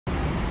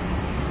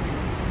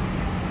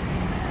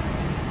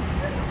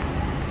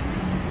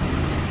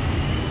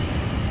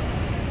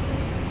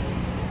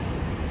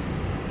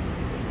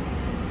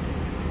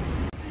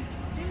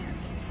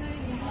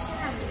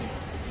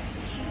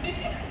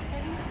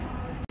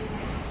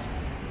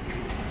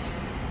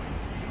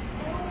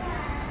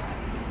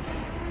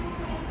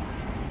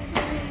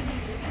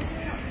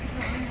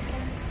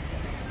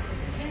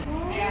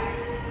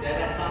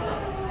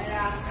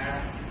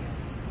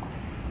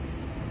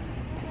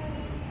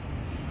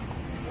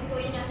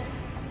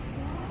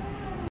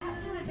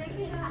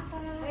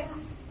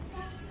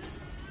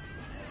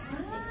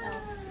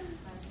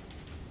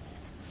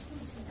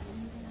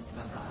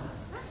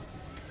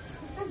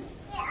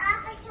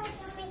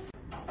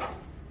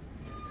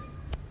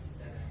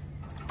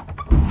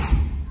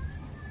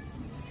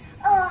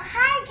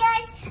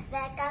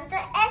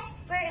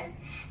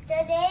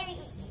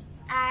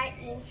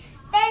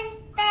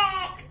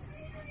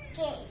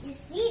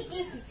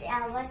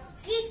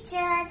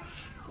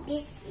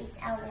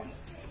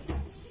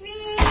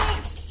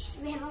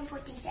we haven't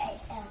put inside.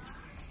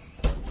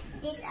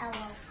 This is our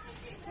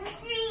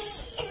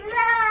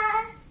freezer,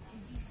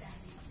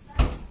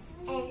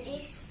 and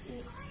this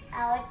is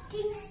our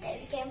things that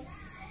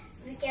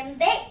we can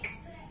bake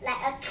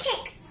like a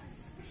cake.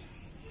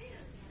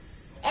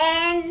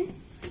 And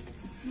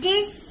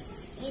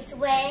this is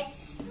where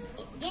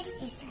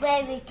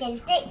we can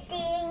take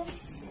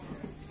things.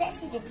 Let's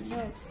see the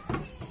below.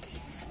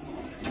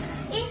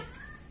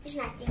 It's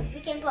nothing. We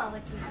can put our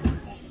things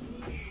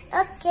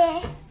there.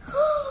 Okay.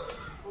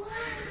 Wow.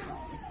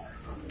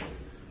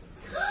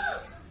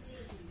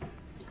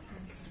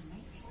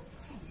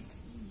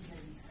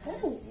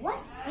 Oh,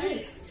 what's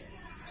this?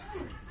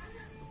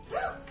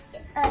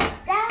 A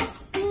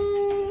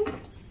dustbin.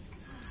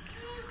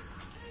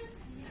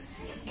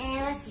 And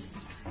what's this?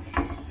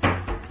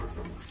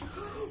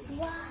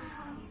 Wow.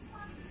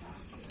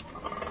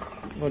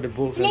 Oh, the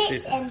bowls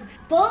Plates and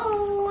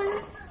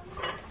bowls.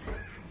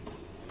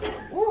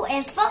 Ooh,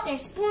 and fork and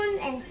spoon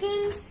and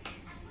things.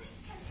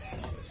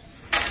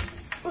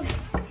 Ooh.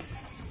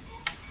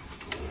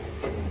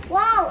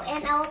 Wow,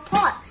 and our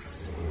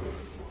pots.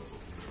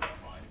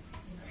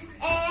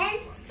 And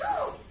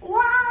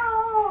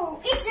wow,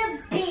 it's a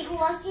big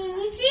washing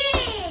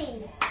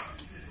machine.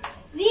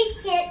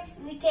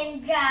 We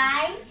can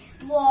dry,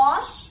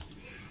 wash,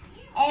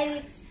 and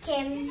we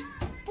can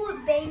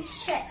put baby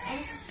shirt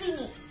and spin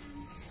it.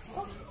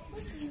 Oh,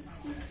 what's this?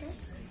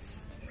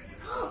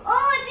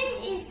 Oh, this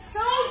is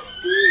so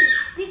big.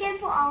 We can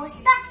put our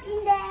stuff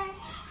in there.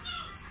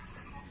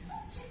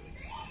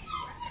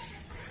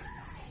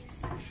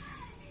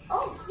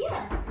 Oh,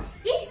 here.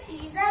 This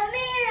is the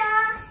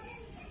mirror.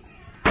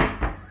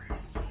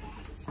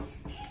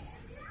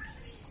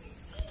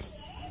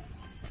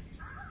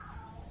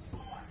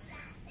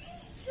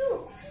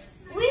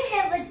 We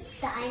have a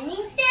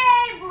dining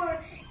table.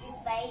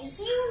 It's very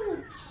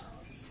huge.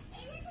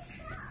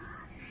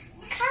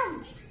 Come.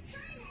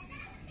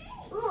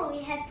 Oh, we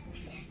have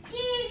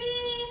TV,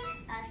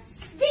 a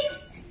big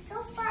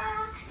sofa,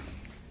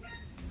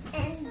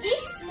 and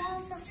this small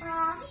sofa.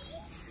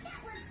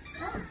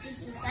 What's this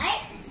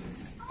inside?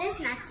 There's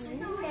nothing in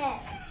there.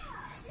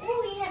 Oh,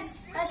 we have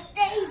a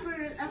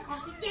table, a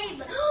coffee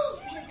table.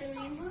 We have to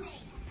remove.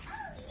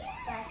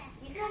 Guys,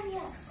 we come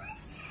here.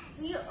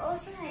 We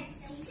also have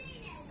this.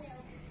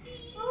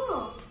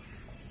 Oh.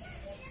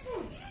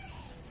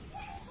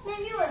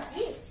 Maybe what's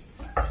this?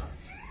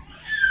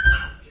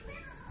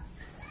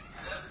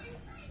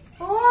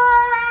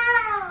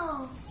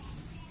 Wow!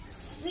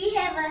 We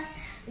have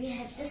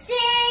the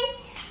sink,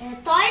 the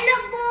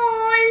toilet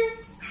bowl,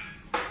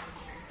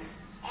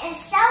 and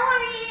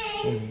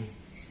showering.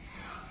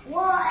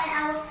 Wow, and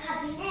our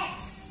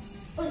cabinets.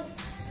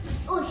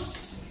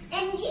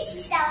 And this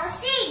is our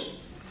sink.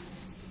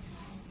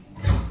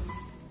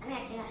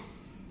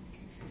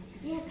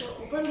 You have to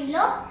open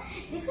below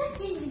because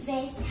this is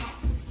very tight.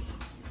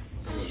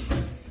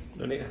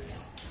 Don't need.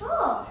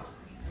 Oh,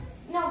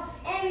 no,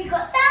 and we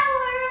got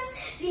towels,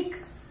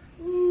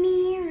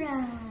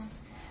 mirror.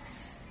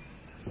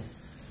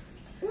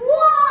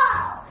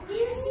 Wow! Do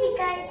you see,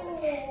 guys?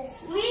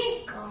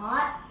 We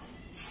got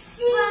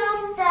stuff.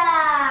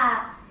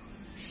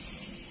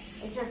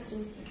 It's not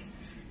sinking.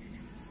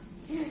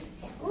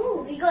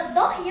 Ooh, we got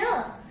door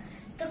here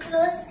to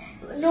close.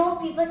 No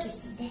people can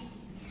see that.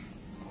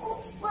 Oh,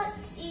 what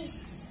is?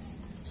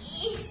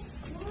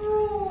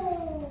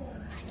 Ooh.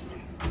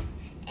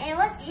 And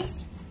what's this?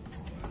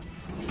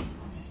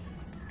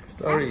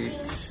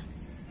 Storage.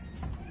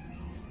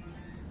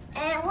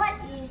 And what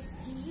is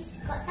this?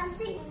 Got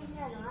something in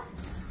here, not?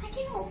 I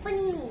can open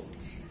it.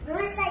 No,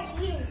 it's like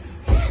this.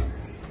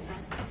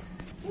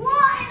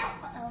 What?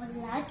 Oh,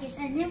 luggage.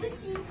 I never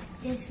seen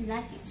this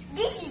luggage.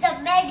 This is the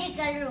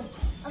medical room.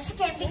 Also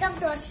can become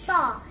to a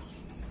store.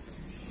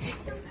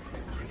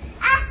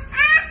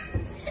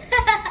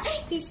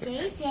 He's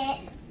very dead.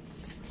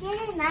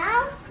 Okay,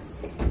 now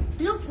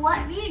look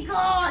what we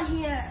got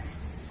here.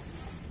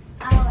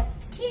 Our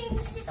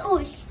things. Oh,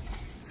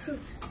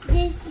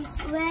 this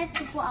is where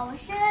to put our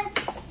shirt.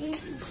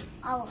 This is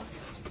our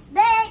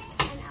bag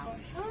and our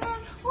shoes.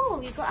 Oh,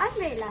 we got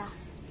umbrella.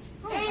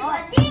 Oh, and we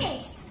got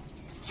this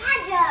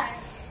charger.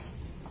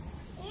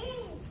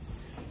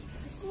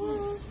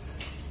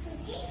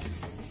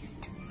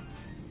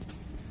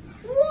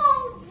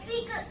 Whoa, we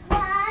got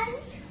one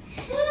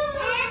and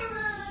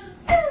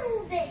two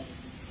bags.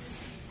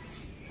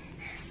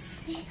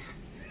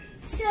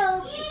 So,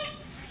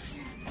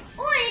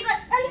 oh, we got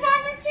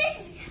another thing.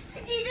 I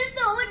didn't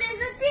know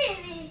there's a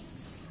TV.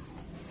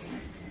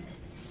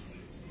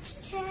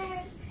 Chair.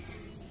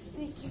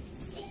 We can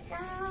sit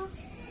down.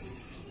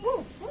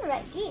 Oh,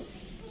 like this.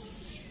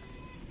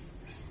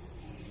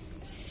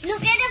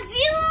 Look at the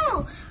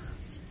view.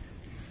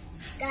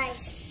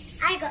 Guys,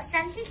 I got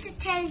something to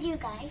tell you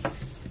guys.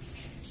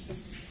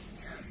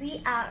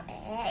 We are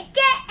at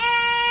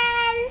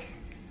KL.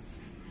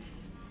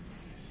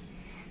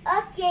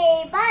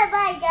 Okay,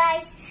 bye-bye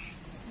guys.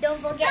 Don't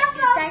forget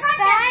to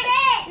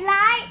subscribe,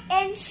 like,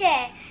 and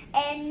share.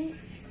 And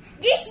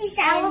this is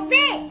our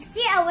bag.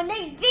 See our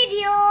next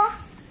video.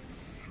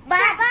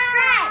 Bye-bye.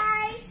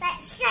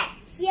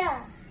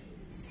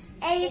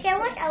 can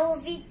watch our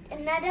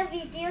another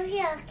video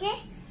here, okay?